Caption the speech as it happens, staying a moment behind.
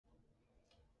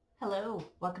Hello,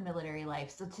 welcome to Literary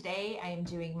Life. So today I am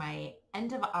doing my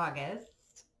end of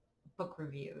August book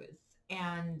reviews.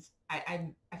 And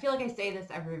I feel like I say this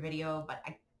every video, but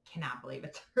I cannot believe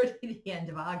it's already the end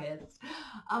of August.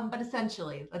 But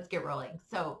essentially, let's get rolling.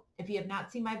 So if you have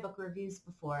not seen my book reviews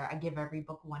before, I give every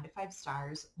book 1 to 5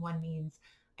 stars. 1 means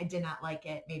I did not like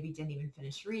it, maybe didn't even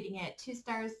finish reading it. 2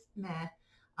 stars, meh.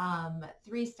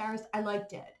 3 stars, I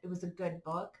liked it. It was a good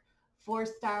book. 4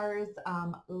 stars,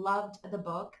 loved the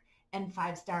book. And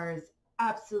 5 stars,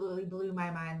 absolutely blew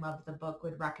my mind, loved the book,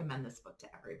 would recommend this book to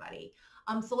everybody.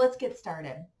 So let's get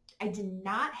started. I did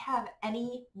not have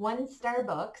any 1-star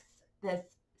books this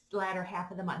latter half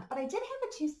of the month, but I did have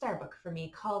a 2-star book for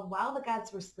me called While the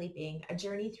Gods Were Sleeping, A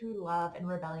Journey Through Love and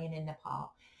Rebellion in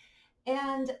Nepal.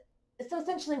 And so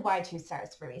essentially, why 2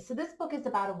 stars for me? So this book is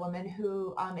about a woman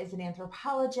who is an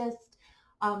anthropologist.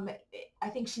 I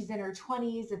think she's in her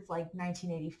 20s. It's like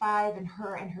 1985, and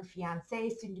her fiance,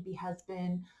 soon-to-be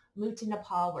husband, moved to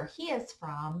Nepal, where he is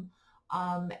from,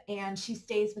 and she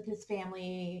stays with his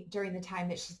family during the time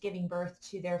that she's giving birth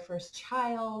to their first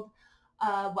child,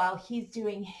 while he's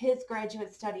doing his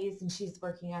graduate studies and she's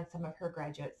working on some of her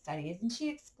graduate studies. And she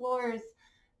explores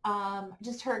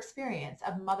just her experience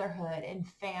of motherhood and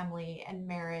family and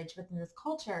marriage within this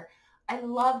culture. I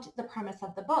loved the premise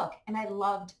of the book, and I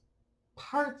loved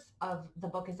parts of the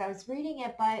book as I was reading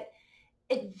it, but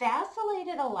it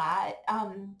vacillated a lot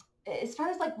as far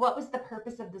as like what was the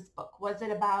purpose of this book. Was it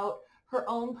about her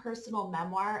own personal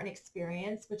memoir and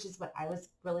experience, which is what I was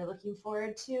really looking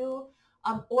forward to,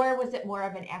 or was it more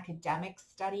of an academic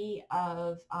study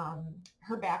of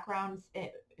her backgrounds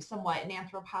somewhat in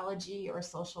anthropology or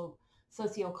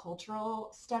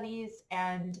sociocultural studies,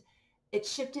 and it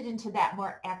shifted into that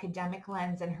more academic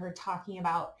lens and her talking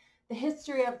about the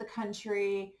history of the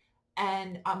country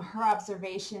and her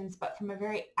observations, but from a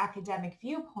very academic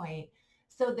viewpoint.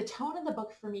 So the tone of the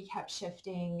book for me kept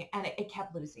shifting, and it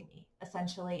kept losing me,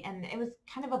 essentially. And it was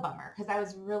kind of a bummer because I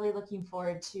was really looking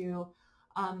forward to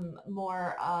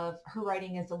more of her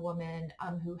writing as a woman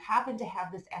who happened to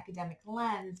have this academic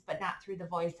lens, but not through the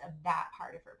voice of that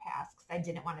part of her past, because I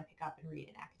didn't want to pick up and read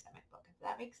an academic book, if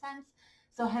that makes sense.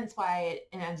 So hence why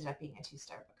it ended up being a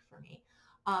 2-star book for me.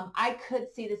 I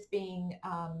could see this being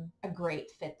a great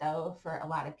fit, though, for a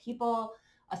lot of people,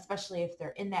 especially if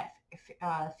they're in that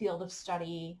field of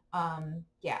study.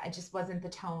 Yeah, it just wasn't the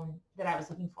tone that I was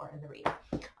looking for in the read.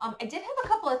 I did have a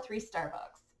couple of 3-star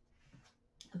books.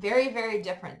 Very, very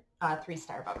different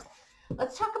 3-star books.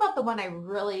 Let's talk about the one I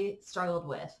really struggled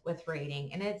with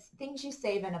rating, and it's Things You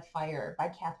Save in a Fire by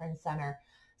Katherine.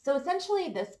 So essentially,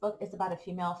 this book is about a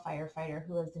female firefighter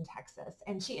who lives in Texas,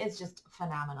 and she is just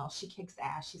phenomenal. She kicks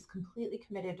ass. She's completely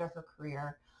committed to her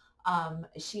career.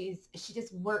 She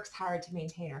just works hard to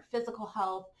maintain her physical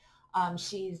health.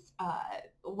 She's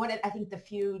one of, I think, the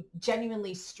few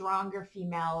genuinely stronger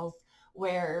females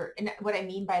where, and what I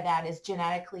mean by that is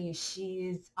genetically,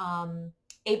 she's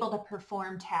able to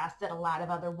perform tasks that a lot of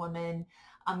other women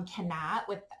cannot,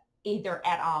 with either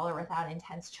at all or without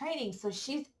intense training. So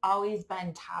she's always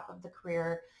been top of the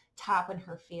career, top in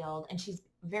her field, and she's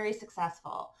very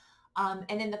successful. And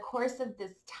in the course of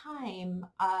this time,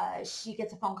 she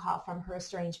gets a phone call from her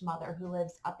estranged mother who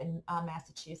lives up in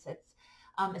Massachusetts.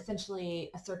 Essentially,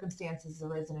 a circumstance has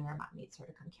arisen and her mom needs her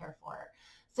to come care for her.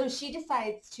 So she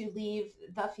decides to leave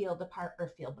the field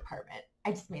department.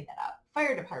 I just made that up.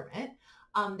 Fire department.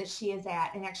 That she is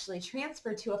at, and actually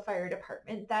transferred to a fire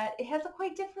department that it has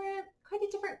quite a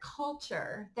different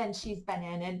culture than she's been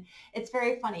in. And it's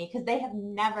very funny because they have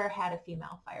never had a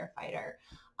female firefighter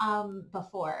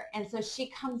before. And so she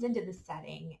comes into the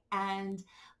setting, and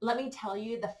let me tell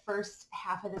you, the first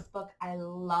half of this book I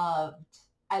loved.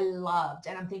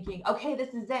 And I'm thinking, okay,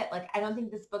 this is it. Like, I don't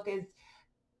think this book is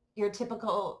your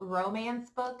typical romance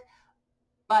book,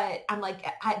 but I'm like,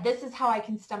 this is how I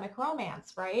can stomach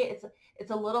romance, right? It's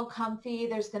a little comfy.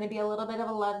 There's going to be a little bit of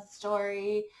a love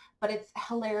story, but it's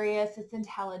hilarious. It's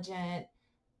intelligent.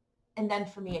 And then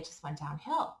for me, it just went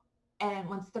downhill. And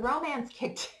once the romance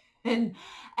kicked in,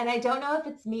 and I don't know if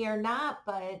it's me or not,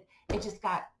 but it just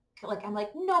got like, I'm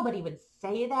like, nobody would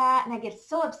say that. And I get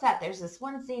so upset. There's this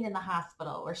one scene in the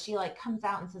hospital where she like comes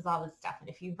out and says all this stuff. And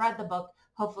if you've read the book,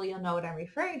 hopefully you'll know what I'm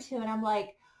referring to. And I'm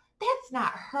like, that's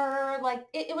not her. Like,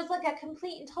 it was like a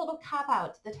complete and total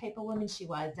cop-out to the type of woman she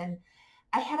was. And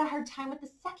I had a hard time with the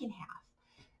second half.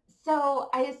 So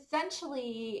I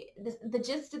essentially, the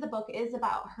gist of the book is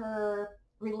about her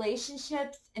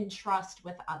relationships and trust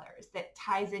with others that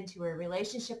ties into her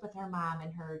relationship with her mom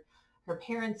and her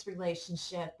parents'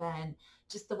 relationship and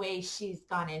just the way she's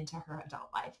gone into her adult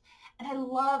life. And I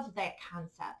love that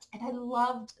concept. And I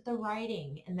loved the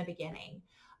writing in the beginning.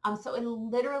 So it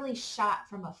literally shot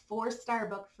from a 4-star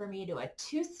book for me to a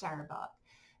 2-star book.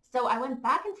 So I went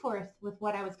back and forth with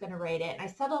what I was going to rate it, and I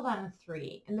settled on a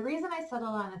 3. And the reason I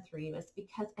settled on a 3 was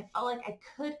because I felt like I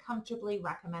could comfortably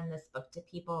recommend this book to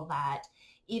people that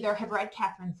either have read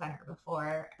Katherine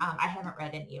before. I haven't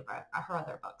read any of her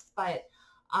other books, but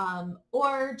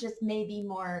or just maybe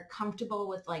more comfortable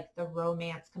with like the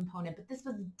romance component. But this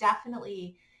was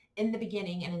definitely, in the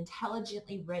beginning, an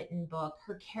intelligently written book.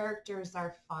 Her characters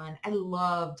are fun. I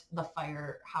loved the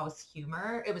firehouse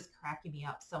humor. It was cracking me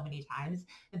up so many times.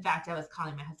 In fact, I was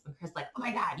calling my husband Chris like, oh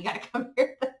my God, you got to come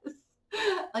hear this.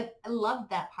 Like, I loved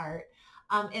that part.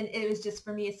 And it was just,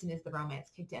 for me, as soon as the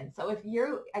romance kicked in. So if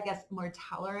you're, I guess, more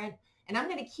tolerant, and I'm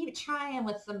going to keep trying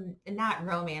with some, not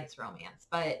romance,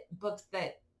 but books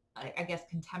that, I guess,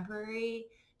 contemporary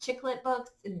chick lit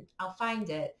books, and I'll find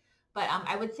it. But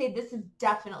I would say this is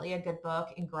definitely a good book,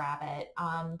 and grab it.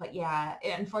 But yeah,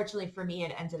 unfortunately for me,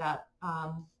 it ended up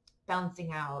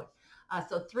bouncing out.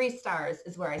 So 3 stars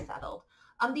is where I settled.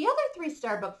 The other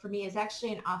 3-star book for me is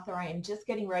actually an author I am just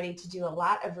getting ready to do a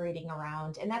lot of reading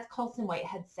around, and that's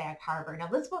Whitehead, Sag Harbor. Now,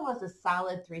 this one was a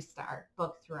solid 3-star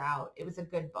book throughout. It was a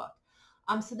good book.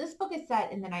 So this book is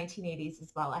set in the 1980s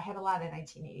as well. I had a lot of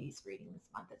 1980s reading this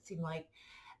month, it seemed like.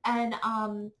 And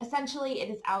essentially, it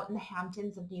is out in the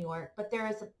Hamptons of New York, but there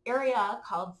is an area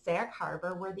called Sag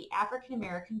Harbor where the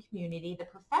African-American community, the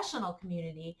professional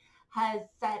community, has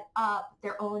set up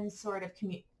their own sort of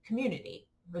community,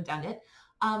 redundant,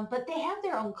 but they have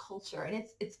their own culture. And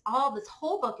it's all, this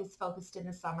whole book is focused in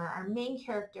the summer. Our main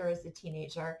character is a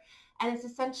teenager, and it's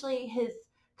essentially his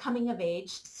coming of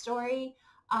age story.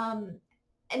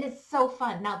 And it's so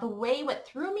fun. Now, what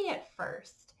threw me at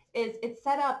first is it's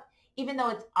set up, even though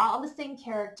it's all the same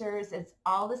characters, it's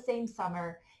all the same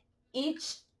summer,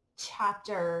 each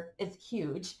chapter is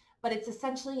huge, but it's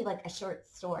essentially like a short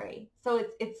story. So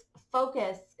its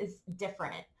focus is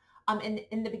different.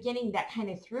 In the beginning, that kind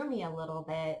of threw me a little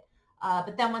bit.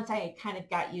 But then once I kind of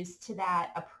got used to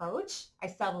that approach, I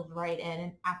settled right in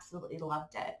and absolutely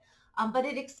loved it. But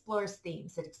it explores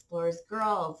themes. It explores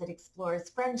girls. It explores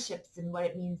friendships and what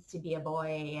it means to be a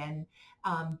boy, and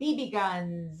BB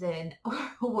guns, and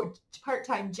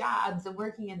part-time jobs, and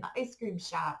working in the ice cream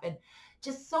shop. And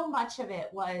just so much of it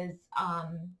was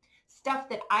stuff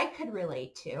that I could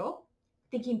relate to,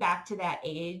 thinking back to that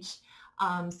age.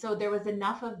 So there was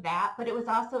enough of that, but it was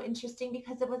also interesting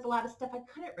because it was a lot of stuff I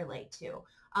couldn't relate to.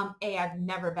 A, I've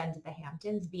never been to the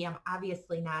Hamptons. B, I'm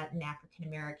obviously not an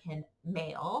African-American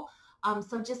male.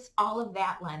 So just all of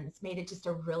that lens made it just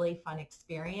a really fun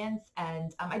experience.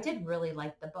 And I did really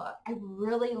like the book. I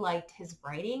really liked his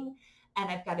writing. And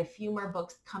I've got a few more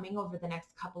books coming over the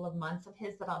next couple of months of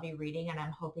his that I'll be reading. And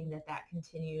I'm hoping that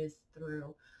continues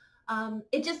through.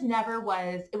 It just never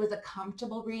was, it was a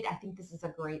comfortable read. I think this is a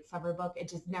great summer book. It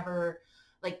just never,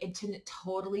 it didn't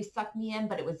totally suck me in,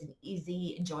 but it was an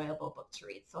easy, enjoyable book to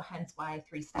read. So hence why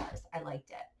 3 stars. I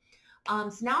liked it.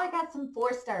 So now I got some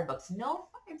 4-star books. No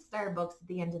 5-star books at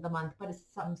the end of the month, but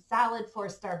some solid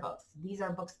 4-star books. These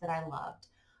are books that I loved.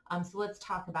 So let's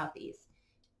talk about these.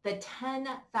 The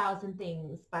 10,000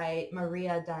 Things by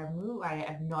Maria Dermout. I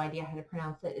have no idea how to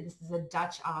pronounce it. This is a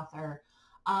Dutch author.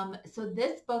 So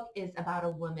this book is about a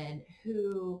woman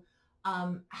who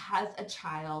has a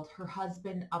child. Her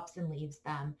husband ups and leaves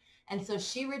them. And so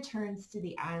she returns to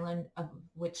the island of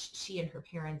which she and her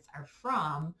parents are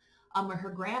from, where her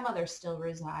grandmother still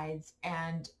resides.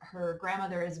 And her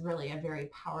grandmother is really a very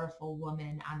powerful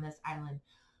woman on this island.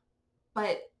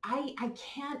 But I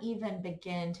can't even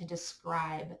begin to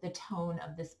describe the tone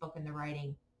of this book and the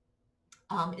writing.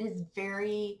 It is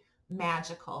very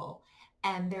magical.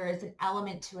 And there is an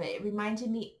element to it. It reminded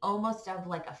me almost of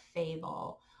like a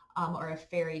fable or a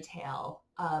fairy tale,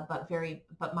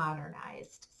 but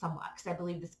modernized somewhat, because I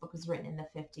believe this book was written in the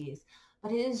 50s.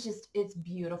 But it's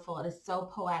beautiful. It is so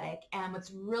poetic. And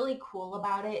what's really cool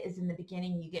about it is in the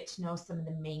beginning, you get to know some of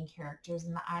the main characters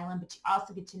in the island, but you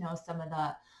also get to know some of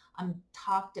the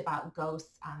talked about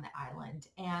ghosts on the island.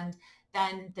 And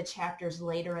then the chapters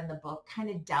later in the book kind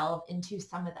of delve into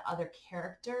some of the other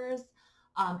characters.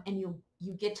 And you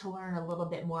get to learn a little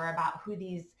bit more about who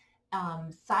these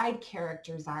side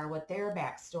characters are, what their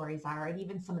backstories are, and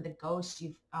even some of the ghosts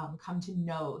you've come to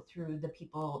know through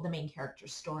the main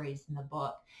characters' stories in the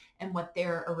book, and what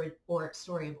their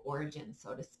story of origin,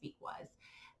 so to speak, was.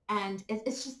 And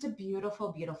it's just a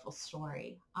beautiful, beautiful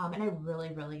story. And I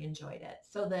really, really enjoyed it.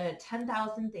 So the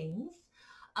 10,000 Things.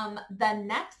 The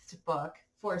next book,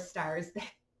 4 stars,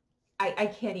 I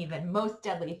can't even, Most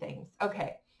Deadly Things.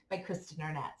 Okay. By Kristen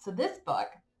Arnett. So this book,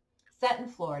 set in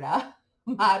Florida,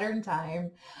 modern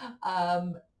time,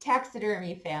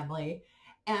 taxidermy family,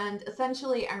 And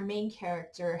essentially our main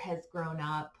character has grown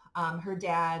up. Her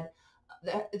dad,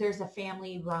 there's a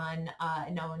family run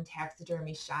and owned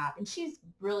taxidermy shop, and she's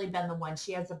really been the one.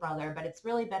 She has a brother, but it's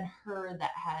really been her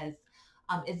that has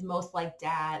is most like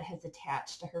dad, has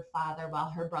attached to her father, while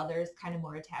her brother is kind of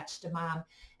more attached to mom.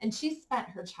 And she spent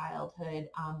her childhood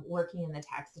working in the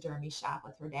taxidermy shop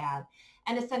with her dad,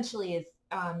 and essentially is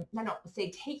I don't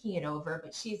say taking it over,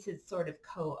 but she's his sort of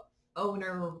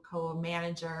co-owner,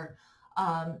 co-manager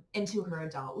into her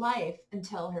adult life,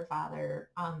 until her father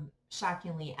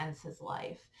shockingly ends his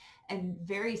life, and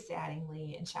very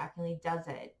sadly and shockingly does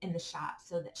it in the shop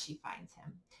so that she finds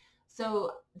him.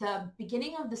 So the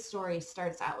beginning of the story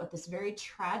starts out with this very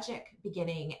tragic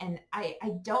beginning. And I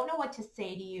don't know what to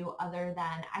say to you other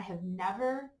than I have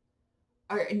never,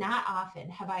 or not often,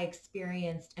 have I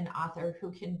experienced an author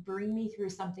who can bring me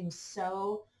through something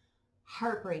so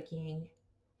heartbreaking,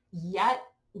 yet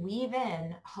weave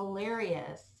in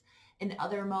hilarious in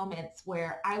other moments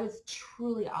where I was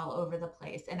truly all over the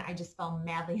place, and I just fell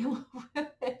madly in love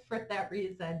with it for that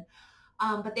reason.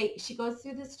 But she goes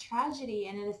through this tragedy,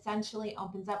 and it essentially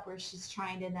opens up where she's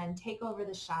trying to then take over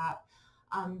the shop,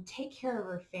 take care of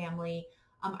her family.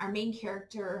 Our main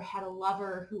character had a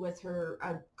lover who was her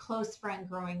a close friend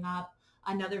growing up,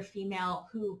 another female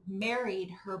who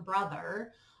married her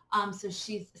brother. So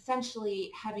she's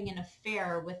essentially having an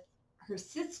affair with her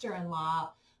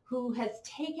sister-in-law, who has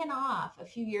taken off a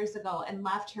few years ago and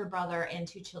left her brother and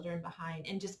 2 children behind,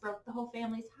 and just broke the whole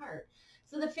family's heart.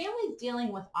 So the family's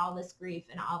dealing with all this grief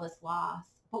and all this loss.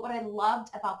 But what I loved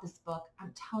about this book,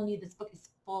 I'm telling you, this book is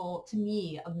full, to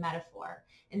me, of metaphor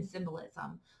and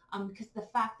symbolism. Because the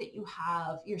fact that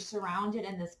you're surrounded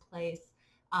in this place,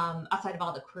 outside of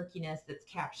all the quirkiness that's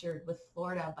captured with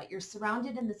Florida, but you're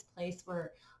surrounded in this place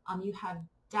where you have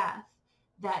death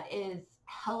that is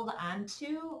held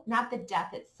onto, not the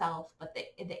death itself, but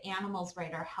the animals,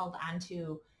 right, are held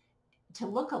onto to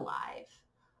look alive,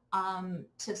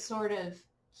 to sort of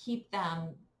keep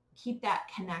that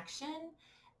connection.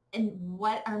 And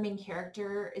what our main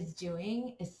character is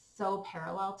doing is so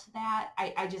parallel to that.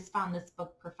 I just found this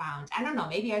book profound. I don't know,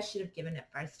 maybe I should have given it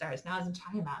 5 stars. Now as I'm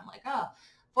talking about it, I'm like, oh,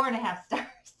 4.5 stars.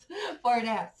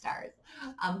 4.5 stars.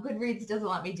 Goodreads doesn't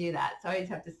let me do that, so I always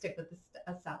have to stick with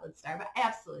a solid star. But I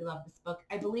absolutely love this book.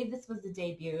 I believe this was a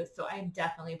debut, so I'm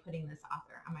definitely putting this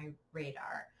author on my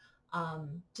radar.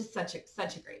 Just such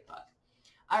a great book.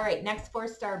 All right, next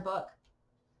 4-star book.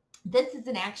 This is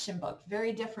an action book,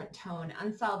 very different tone,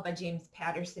 Unsolved by James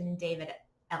Patterson and David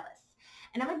Ellis.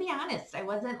 And I'm going to be honest, I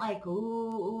wasn't like,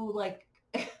 ooh, like,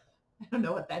 I don't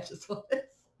know what that just was.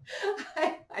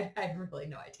 I have really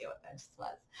no idea what that just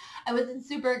was. I wasn't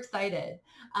super excited.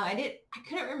 I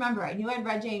couldn't remember. I knew I'd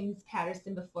read James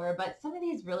Patterson before, but some of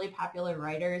these really popular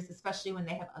writers, especially when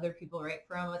they have other people write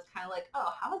for them, was kind of like,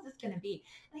 oh, how is this going to be?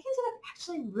 And I ended up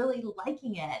actually really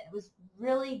liking it. It was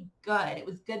really good. It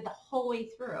was good the whole way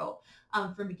through,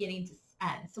 from beginning to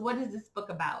end. So what is this book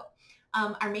about?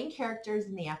 Our main character is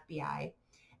in the FBI.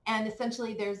 And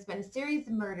essentially there's been a series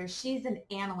of murders. She's an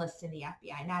analyst in the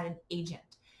FBI, not an agent.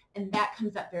 And that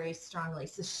comes up very strongly.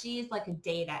 So she's like a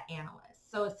data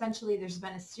analyst. So essentially there's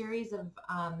been a series of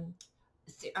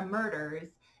murders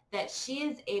that she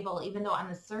is able, even though on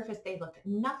the surface they look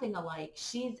nothing alike,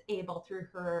 she's able through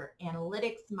her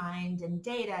analytics mind and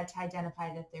data to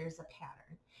identify that there's a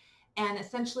pattern. And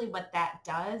essentially what that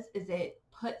does is it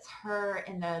puts her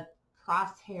in the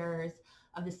crosshairs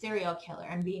of the serial killer.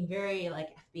 I'm being very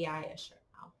like FBI-ish right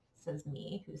now, says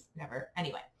me, who's never,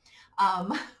 anyway.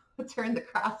 Turn the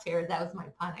crosshairs, that was my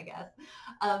pun, I guess,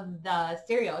 of the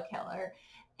serial killer,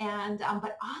 and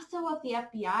but also of the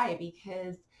FBI,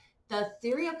 because the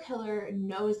serial killer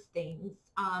knows things,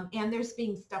 and there's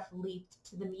being stuff leaked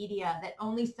to the media that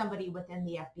only somebody within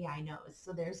the FBI knows.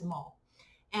 So there's a mole,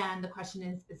 and the question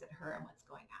is it her, and what's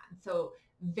going on? So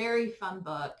very fun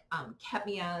book, kept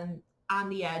me on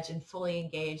the edge and fully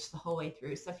engaged the whole way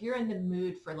through. So if you're in the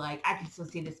mood for, like, I can still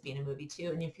see this being a movie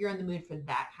too, and if you're in the mood for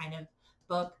that kind of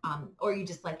book, or you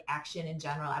just like action in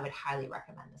general, I would highly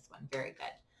recommend this one. Very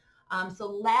good. So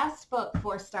last book,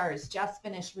 4 stars, just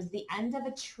finished, was the end of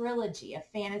a trilogy, a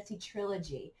fantasy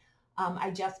trilogy.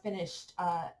 I just finished,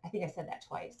 I think I said that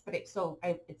twice, but it's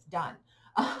done.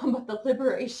 But The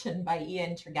Liberation by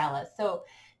Ian Tregillis. So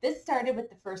this started with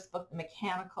the first book, The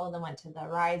Mechanical, then went to The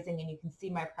Rising, and you can see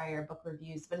my prior book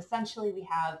reviews. But essentially we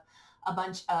have a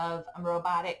bunch of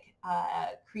robotic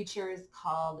creatures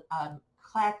called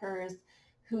clackers,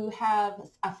 who have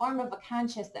a form of a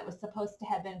conscious that was supposed to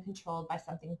have been controlled by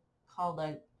something called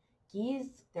a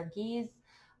geese. They're geese.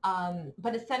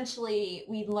 But essentially,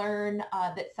 we learn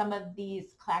that some of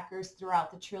these clackers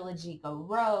throughout the trilogy go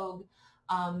rogue.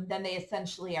 Then they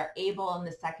essentially are able in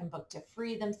the second book to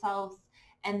free themselves.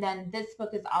 And then this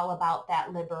book is all about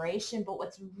that liberation. But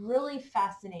what's really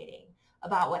fascinating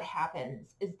about what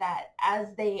happens is that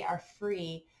as they are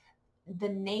free, the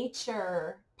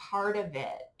nature part of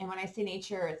it, and when I say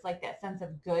nature, it's like that sense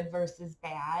of good versus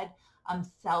bad,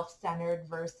 self-centered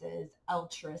versus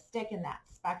altruistic, and that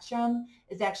spectrum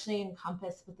is actually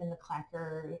encompassed within the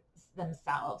clackers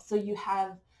themselves. So you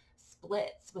have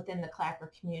splits within the clacker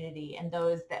community, and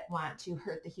those that want to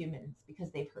hurt the humans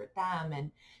because they've hurt them,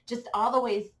 and just all the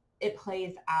ways it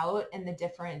plays out in the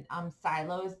different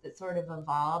silos that sort of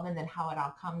evolve, and then how it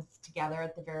all comes together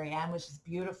at the very end, which is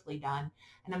beautifully done.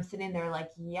 And I'm sitting there like,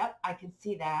 yep, I could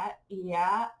see that.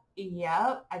 Yeah,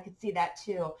 yep, I could see that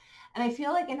too. And I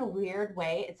feel like in a weird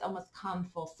way, it's almost come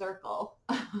full circle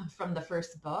from the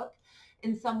first book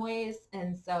in some ways.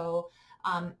 And so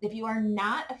if you are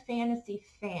not a fantasy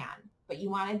fan, but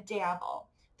you want to dabble,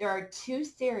 there are two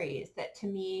series that to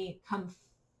me come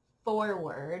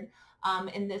forward.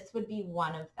 And this would be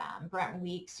one of them. Brent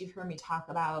Weeks, you've heard me talk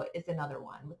about, is another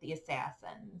one with the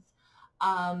assassins.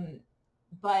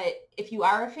 But if you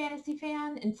are a fantasy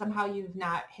fan and somehow you've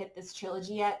not hit this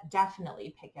trilogy yet,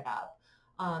 definitely pick it up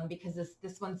because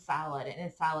this one's solid, and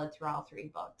it's solid through all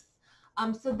three books.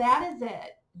 So that is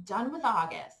it. Done with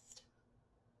August.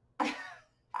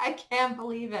 I can't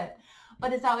believe it.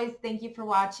 But as always, thank you for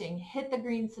watching. Hit the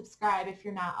green subscribe if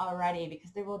you're not already,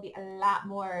 because there will be a lot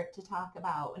more to talk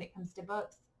about when it comes to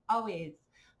books, always.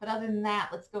 But other than that,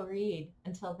 let's go read.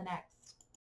 Until the next.